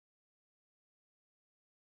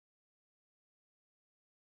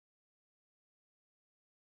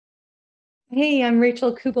Hey, I'm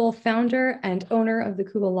Rachel Kugel, founder and owner of the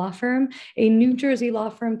Kugel Law Firm, a New Jersey law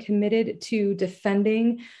firm committed to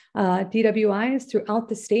defending DWIs throughout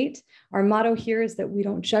the state. Our motto here is that we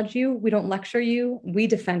don't judge you, we don't lecture you, we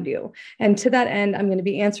defend you. And to that end, I'm going to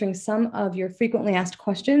be answering some of your frequently asked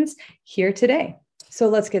questions here today. So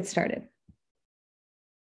let's get started.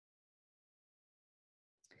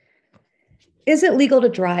 Is it legal to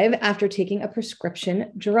drive after taking a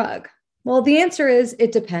prescription drug? Well, the answer is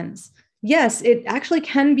it depends. Yes, it actually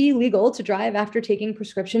can be legal to drive after taking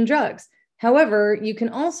prescription drugs. However, you can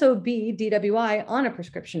also be DWI on a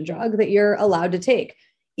prescription drug that you're allowed to take,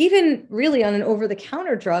 even really on an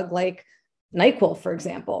over-the-counter drug like NyQuil, for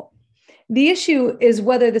example. The issue is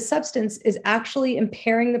whether the substance is actually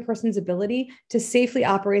impairing the person's ability to safely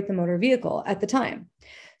operate the motor vehicle at the time.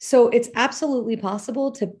 So it's absolutely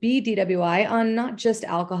possible to be DWI on not just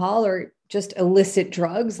alcohol or just illicit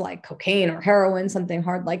drugs like cocaine or heroin, something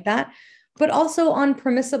hard like that, but also on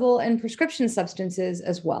permissible and prescription substances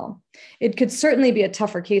as well. It could certainly be a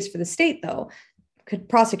tougher case for the state, though.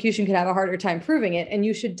 Prosecution could have a harder time proving it, and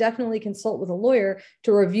you should definitely consult with a lawyer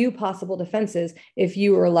to review possible defenses if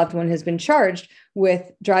you or a loved one has been charged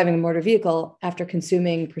with driving a motor vehicle after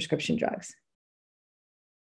consuming prescription drugs.